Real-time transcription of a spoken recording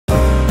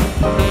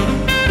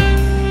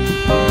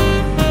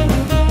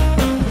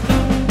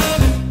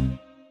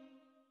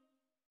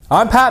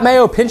I'm Pat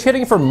Mayo, pinch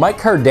hitting for Mike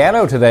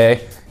Cardano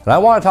today, and I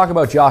want to talk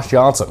about Josh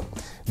Johnson.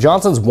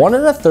 Johnson's 1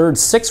 1/3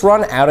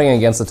 6-run outing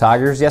against the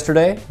Tigers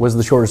yesterday was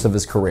the shortest of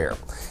his career.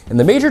 And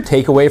the major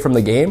takeaway from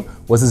the game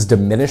was his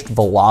diminished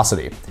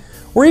velocity.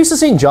 We're used to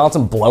seeing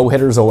Johnson blow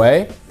hitters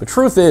away, but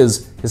truth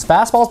is, his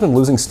fastball's been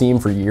losing steam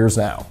for years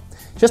now.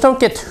 Just don't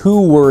get too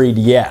worried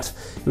yet.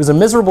 It was a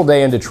miserable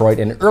day in Detroit,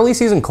 and early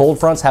season cold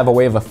fronts have a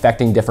way of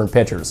affecting different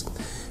pitchers.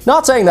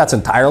 Not saying that's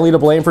entirely to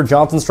blame for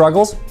Johnson's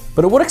struggles,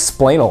 but it would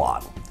explain a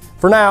lot.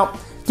 For now,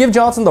 give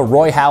Johnson the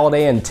Roy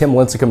Halladay and Tim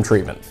Lincecum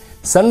treatment.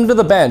 Send him to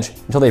the bench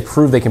until they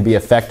prove they can be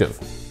effective.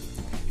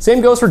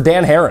 Same goes for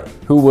Dan Haren,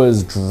 who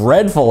was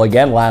dreadful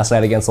again last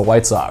night against the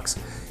White Sox.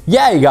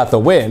 Yeah, he got the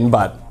win,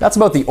 but that's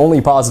about the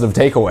only positive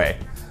takeaway.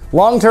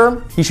 Long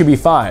term, he should be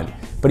fine,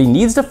 but he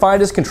needs to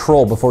find his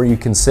control before you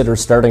consider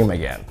starting him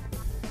again.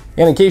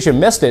 And in case you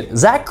missed it,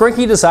 Zack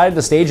Greinke decided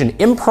to stage an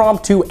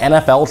impromptu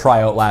NFL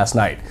tryout last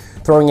night,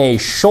 throwing a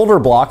shoulder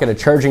block at a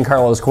charging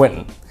Carlos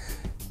Quentin.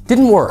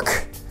 Didn't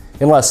work,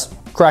 unless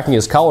cracking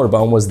his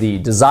collarbone was the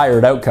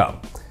desired outcome.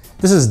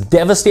 This is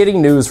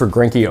devastating news for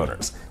Greinke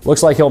owners.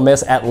 Looks like he'll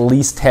miss at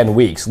least 10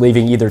 weeks,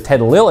 leaving either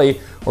Ted Lilly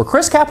or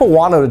Chris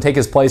Capuano to take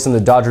his place in the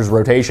Dodgers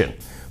rotation.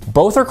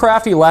 Both are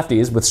crafty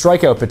lefties with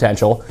strikeout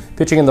potential,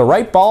 pitching in the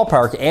right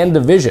ballpark and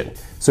division,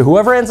 so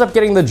whoever ends up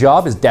getting the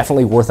job is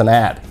definitely worth an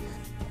ad.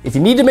 If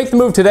you need to make the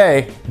move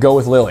today, go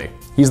with Lilly.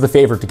 He's the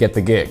favorite to get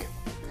the gig.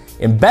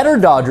 In better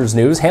Dodgers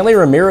news, Hanley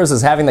Ramirez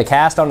is having the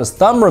cast on his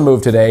thumb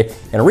removed today,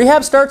 and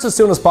rehab starts as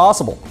soon as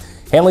possible.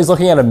 Hanley's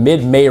looking at a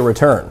mid-May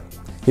return.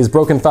 His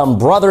broken thumb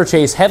brother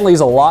Chase Headley's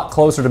a lot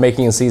closer to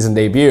making his season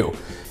debut.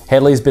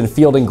 Headley's been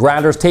fielding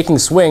grounders, taking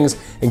swings,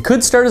 and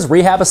could start his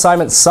rehab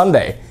assignment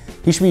Sunday.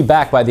 He should be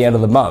back by the end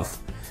of the month.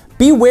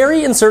 Be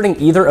wary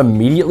inserting either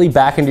immediately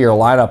back into your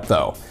lineup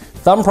though.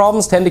 Thumb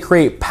problems tend to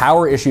create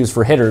power issues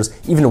for hitters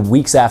even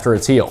weeks after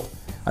it's healed.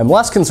 I'm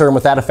less concerned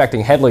with that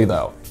affecting Headley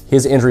though.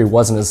 His injury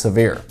wasn't as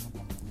severe.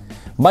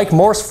 Mike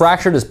Morse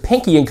fractured his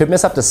pinky and could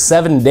miss up to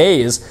 7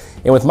 days.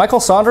 And with Michael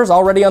Saunders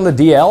already on the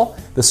DL,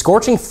 the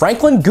scorching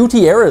Franklin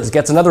Gutierrez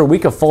gets another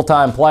week of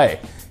full-time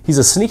play. He's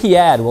a sneaky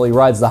ad while he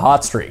rides the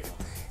hot streak.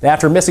 And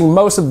after missing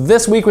most of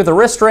this week with a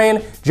wrist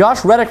strain,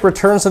 Josh Reddick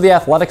returns to the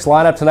Athletics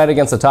lineup tonight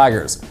against the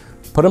Tigers.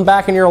 Put him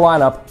back in your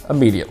lineup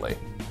immediately.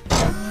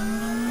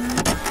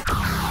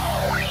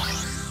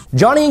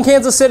 Johnny in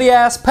Kansas City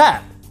asks,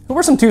 Pat, who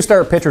are some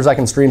 2-star pitchers I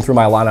can stream through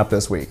my lineup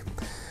this week?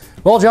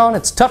 Well, John,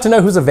 it's tough to know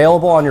who's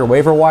available on your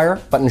waiver wire,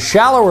 but in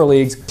shallower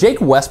leagues,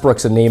 Jake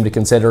Westbrook's a name to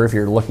consider if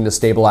you're looking to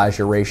stabilize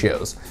your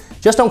ratios.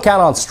 Just don't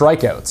count on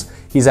strikeouts.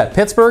 He's at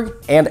Pittsburgh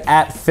and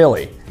at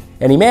Philly,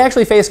 and he may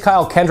actually face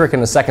Kyle Kendrick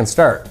in a second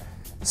start.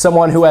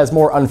 Someone who has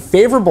more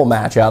unfavorable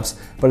matchups,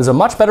 but is a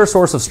much better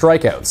source of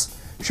strikeouts.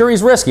 Sure,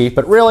 he's risky,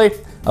 but really,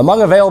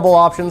 among available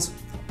options,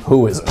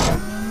 who isn't?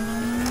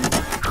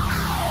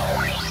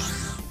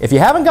 If you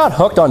haven't got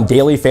hooked on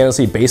daily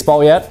fantasy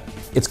baseball yet,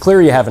 it's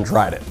clear you haven't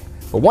tried it.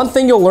 But one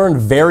thing you'll learn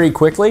very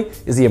quickly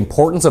is the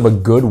importance of a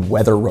good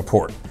weather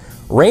report.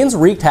 Rain's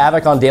wreaked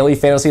havoc on daily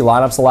fantasy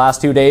lineups the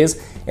last 2 days,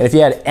 and if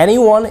you had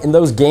anyone in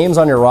those games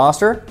on your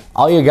roster,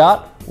 all you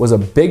got was a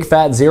big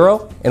fat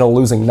 0 and a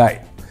losing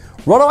night.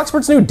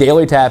 Rotoexperts' new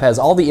Daily tab has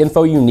all the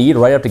info you need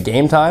right up to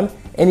game time,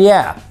 and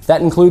yeah,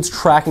 that includes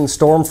tracking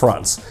storm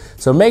fronts.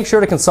 So make sure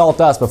to consult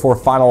us before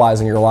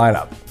finalizing your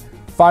lineup.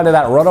 Find it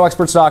at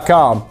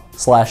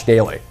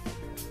rotoexperts.com/daily.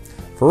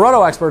 For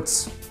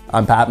Rotoexperts,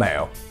 I'm Pat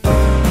Mayo.